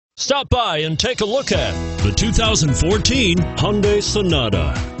Stop by and take a look at the 2014 Hyundai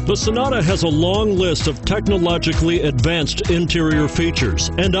Sonata. The Sonata has a long list of technologically advanced interior features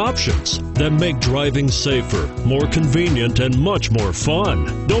and options that make driving safer, more convenient, and much more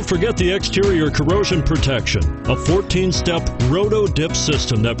fun. Don't forget the exterior corrosion protection, a 14-step roto-dip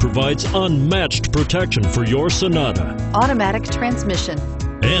system that provides unmatched protection for your Sonata. Automatic transmission.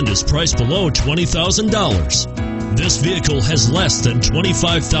 And is priced below $20,000. This vehicle has less than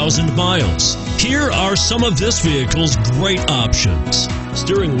 25,000 miles. Here are some of this vehicle's great options: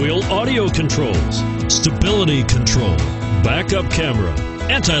 steering wheel audio controls, stability control, backup camera,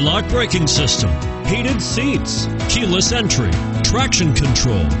 anti-lock braking system, heated seats, keyless entry, traction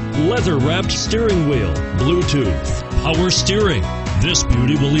control, leather-wrapped steering wheel, Bluetooth, power steering. This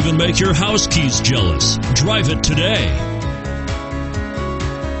beauty will even make your house keys jealous. Drive it today.